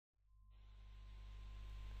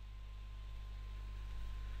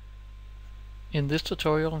In this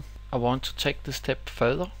tutorial I want to take the step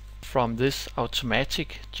further from this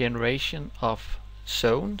automatic generation of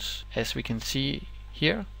zones, as we can see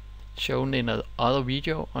here shown in another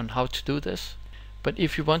video on how to do this. But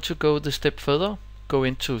if you want to go the step further, go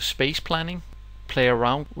into space planning, play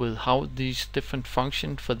around with how these different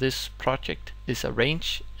functions for this project is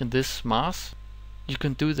arranged in this mass. You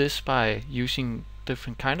can do this by using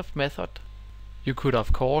different kind of method. You could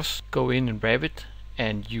of course go in Revit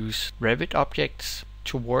and use Revit objects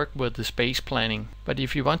to work with the space planning. But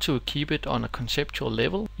if you want to keep it on a conceptual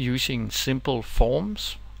level using simple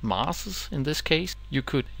forms, masses in this case, you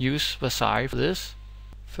could use Vasari for this.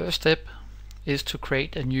 First step is to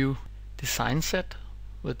create a new design set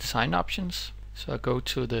with design options. So I go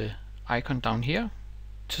to the icon down here.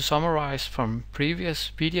 To summarize from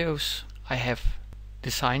previous videos, I have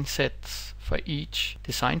design sets for each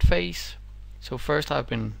design phase. So first I've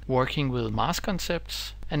been working with mass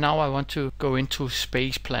concepts, and now I want to go into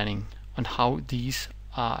space planning on how these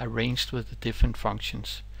are arranged with the different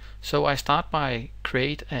functions. So I start by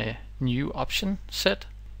create a new option set,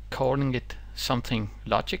 calling it something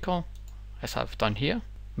logical, as I've done here,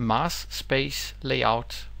 mass space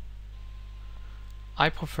layout. I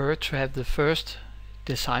prefer to have the first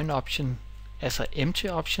design option as an empty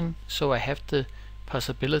option, so I have the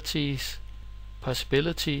possibility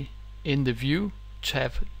in the view to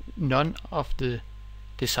have none of the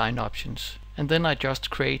design options, and then I just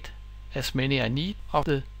create as many I need of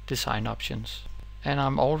the design options. And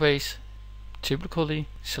I'm always typically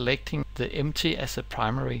selecting the empty as a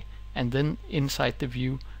primary, and then inside the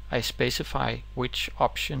view I specify which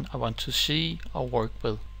option I want to see or work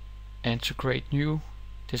with. And to create new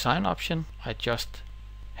design option, I just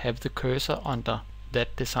have the cursor under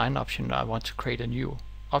that design option I want to create a new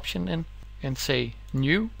option in and say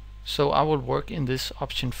new. So I will work in this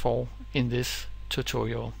option 4 in this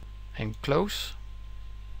tutorial, and close.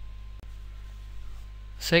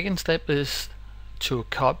 Second step is to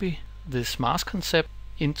copy this mass concept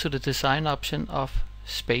into the design option of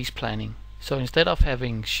space planning. So instead of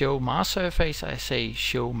having show mass surface, I say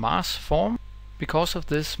show mass form. Because of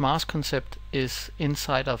this mass concept is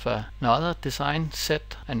inside of another design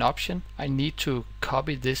set, an option, I need to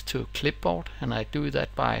copy this to clipboard, and I do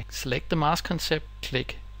that by select the mass concept,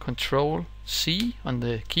 click Ctrl C on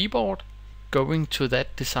the keyboard, going to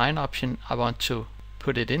that design option I want to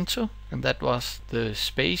put it into, and that was the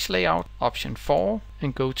space layout option 4,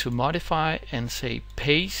 and go to modify and say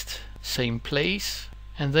paste, same place,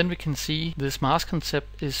 and then we can see this mass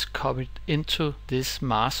concept is copied into this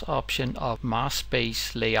mass option of mass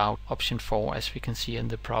space layout option 4, as we can see in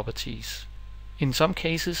the properties. In some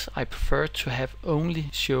cases I prefer to have only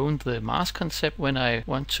shown the mass concept when I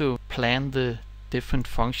want to plan the different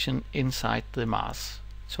function inside the mass.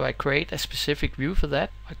 So I create a specific view for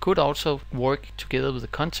that. I could also work together with the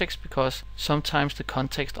context, because sometimes the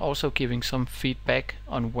context also giving some feedback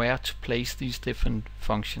on where to place these different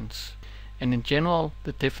functions. And in general,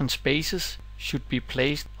 the different spaces should be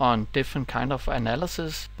placed on different kind of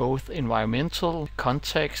analysis, both environmental,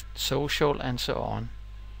 context, social, and so on.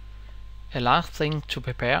 A last thing to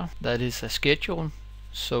prepare, that is a schedule,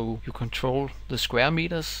 so you control the square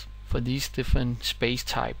meters for these different space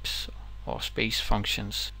types or space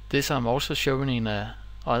functions. This I'm also showing in a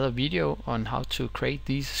other video on how to create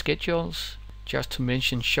these schedules. Just to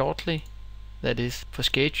mention shortly, that is, for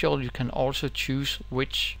schedule you can also choose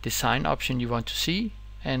which design option you want to see,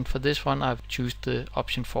 and for this one I've chosen the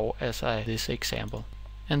option 4 as this example.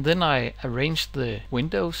 And then I arrange the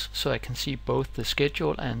windows so I can see both the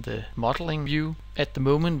schedule and the modeling view. At the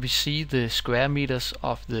moment we see the square meters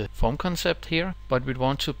of the form concept here, but we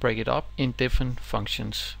want to break it up in different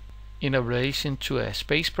functions. In relation to a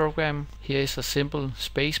space program, here is a simple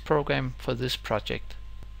space program for this project.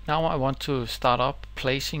 Now I want to start up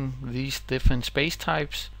placing these different space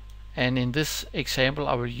types, and in this example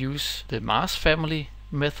I will use the mass family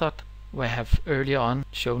method, where I have earlier on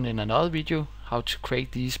shown in another video how to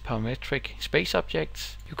create these parametric space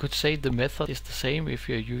objects. You could say the method is the same if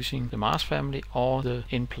you're using the mass family or the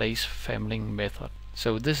in-place family method.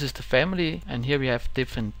 So this is the family, and here we have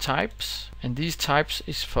different types, and these types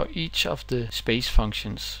is for each of the space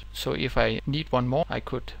functions. So if I need one more, I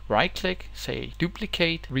could right click, say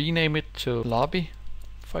duplicate, rename it to lobby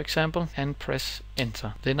for example, and press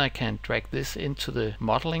enter. Then I can drag this into the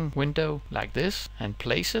modeling window like this and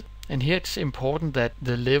place it. And here it's important that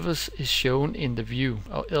the levels is shown in the view,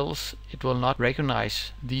 or else it will not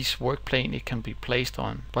recognize these work plane it can be placed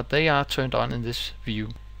on, but they are turned on in this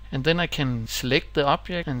view. And then I can select the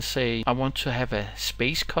object and say I want to have a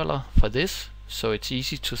space color for this, so it's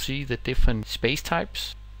easy to see the different space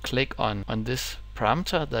types. click on this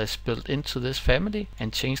parameter that is built into this family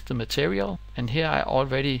and change the material. And here I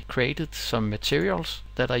already created some materials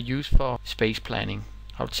that I use for space planning.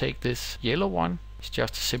 I'll take this yellow one. It's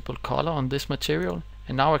just a simple color on this material,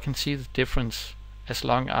 and now I can see the difference as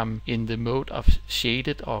long as I'm in the mode of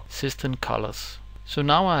shaded or system colors. So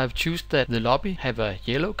now I have chosen that the lobby have a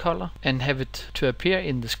yellow color, and have it to appear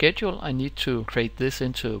in the schedule I need to create this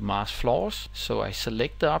into Mars floors. So I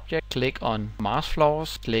select the object, click on Mars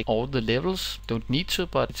floors, click all the levels. Don't need to,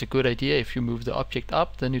 but it's a good idea if you move the object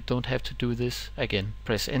up, then you don't have to do this again.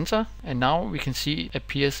 Press enter, and now we can see it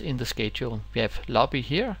appears in the schedule. We have lobby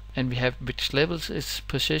here, and we have which levels it's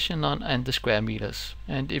positioned on and the square meters.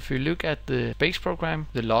 And if you look at the base program,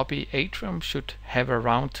 the lobby atrium should have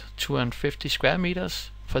around 250 square meters.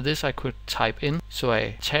 For this I could type in, so I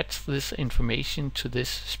attach this information to this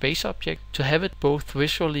space object to have it both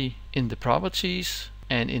visually in the properties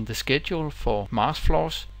and in the schedule for Mars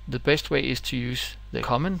floors. The best way is to use the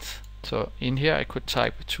comment. So in here I could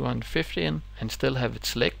type 250 in and still have it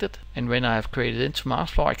selected, and when I have created into Mars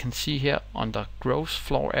floor, I can see here under gross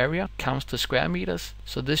floor area counts the square meters,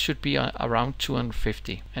 so this should be around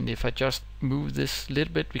 250. And if I just move this a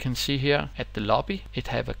little bit, we can see here at the lobby it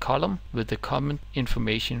have a column with the comment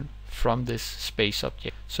information from this space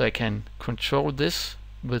object, so I can control this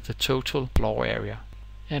with the total floor area.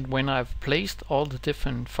 And when I've placed all the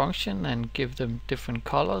different functions and give them different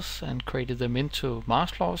colors and created them into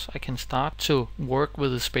Mars floors, I can start to work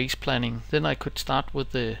with the space planning. Then I could start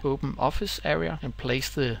with the open office area and place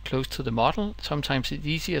the close to the model. Sometimes it's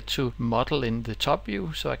easier to model in the top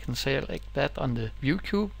view, so I can select that on the view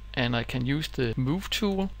cube, and I can use the move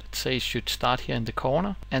tool that says it should start here in the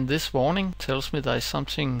corner, and this warning tells me there is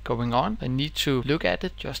something going on. I need to look at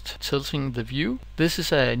it, just tilting the view. This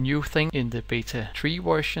is a new thing in the beta 3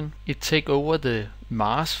 version. It takes over the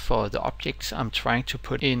Mars for the objects I'm trying to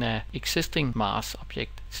put in an existing Mars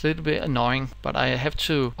object. It's a little bit annoying, but I have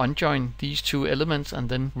to unjoin these two elements and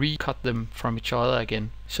then recut them from each other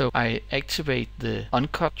again. So I activate the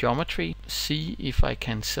uncut geometry, see if I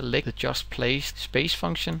can select the just placed space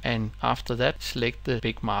function, and after that select the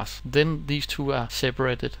big Mars. Then these two are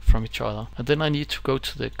separated from each other. And then I need to go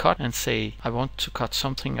to the cut and say I want to cut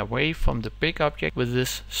something away from the big object with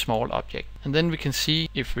this small object. And then we can see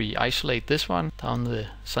if we isolate this one down the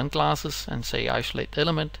sunglasses and say isolate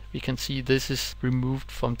element, we can see this is removed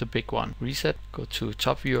from the big one. Reset, go to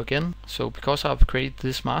top view again. So because I've created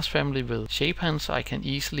this Mars family with shape hands, I can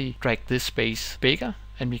easily drag this space bigger,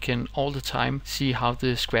 and we can all the time see how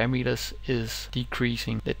the square meters is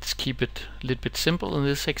decreasing. Let's keep it a little bit simple in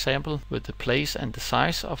this example with the place and the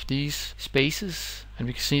size of these spaces, and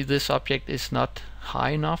we can see this object is not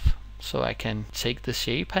high enough. So I can take the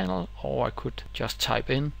shape panel, or I could just type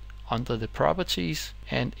in under the properties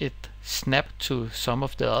and it snap to some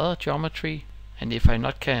of the other geometry. And if I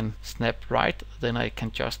not can snap right, then I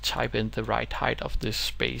can just type in the right height of this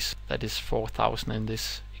space, that is 4000 in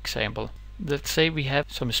this example. Let's say we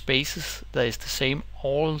have some spaces that is the same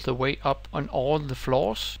all the way up on all the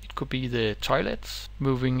floors. It could be the toilets,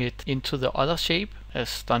 moving it into the other shape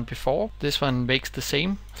as done before. This one makes the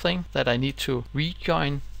same thing, that I need to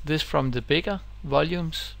rejoin this from the bigger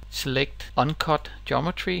volumes, select uncut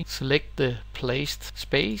geometry, select the placed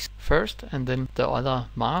space first and then the other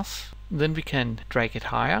Mars. Then we can drag it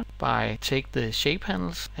higher by take the shape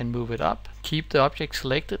handles and move it up, keep the object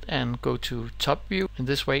selected and go to top view, and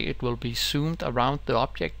this way it will be zoomed around the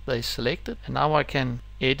object that is selected. And now I can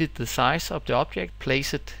edit the size of the object,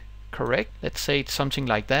 place it correct. Let's say it's something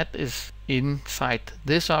like that is inside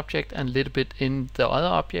this object and a little bit in the other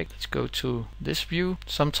object. Let's go to this view.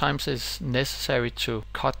 Sometimes it's necessary to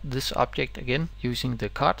cut this object again using the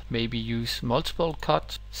cut. Maybe use multiple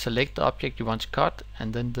cuts. Select the object you want to cut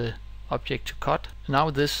and then the object to cut. Now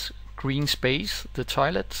this green space, the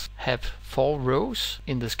toilets, have 4 rows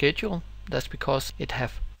in the schedule. That's because it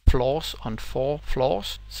have floors on 4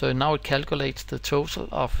 floors. So now it calculates the total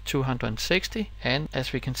of 260, and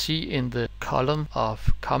as we can see in the column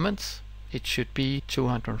of comments, it should be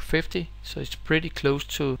 250, so it's pretty close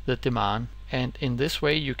to the demand. And in this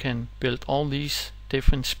way you can build all these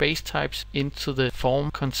different space types into the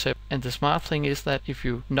form concept. And the smart thing is that if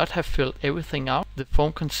you not have filled everything out, the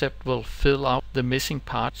form concept will fill out the missing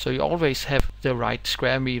part, so you always have the right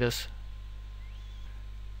square meters.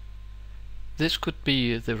 This could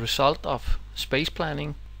be the result of space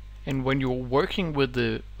planning, and when you're working with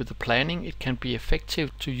the planning, it can be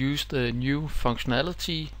effective to use the new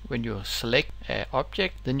functionality. When you select an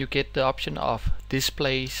object, then you get the option of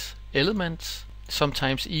displays elements.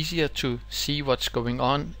 Sometimes easier to see what's going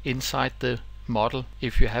on inside the model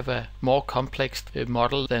if you have a more complex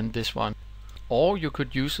model than this one. or you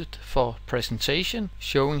could use it for presentation,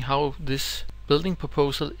 showing how this building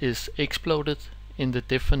proposal is exploded in the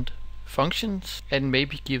different functions, and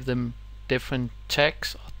maybe give them different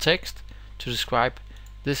tags or text to describe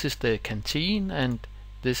this is the canteen and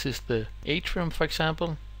this is the atrium, for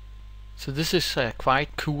example. So this is a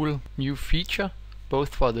quite cool new feature,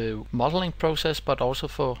 both for the modeling process but also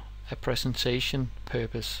for a presentation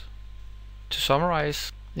purpose. To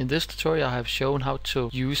summarize, in this tutorial I have shown how to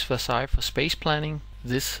use Vasari for space planning.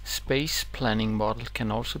 This space planning model can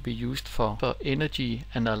also be used for energy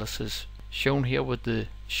analysis, shown here with the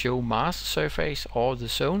show Mars surface or the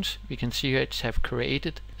zones. We can see here it have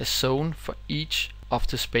created a zone for each of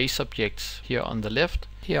the space objects here on the left.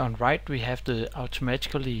 Here on right we have the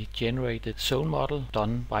automatically generated zone model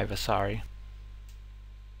done by Vasari.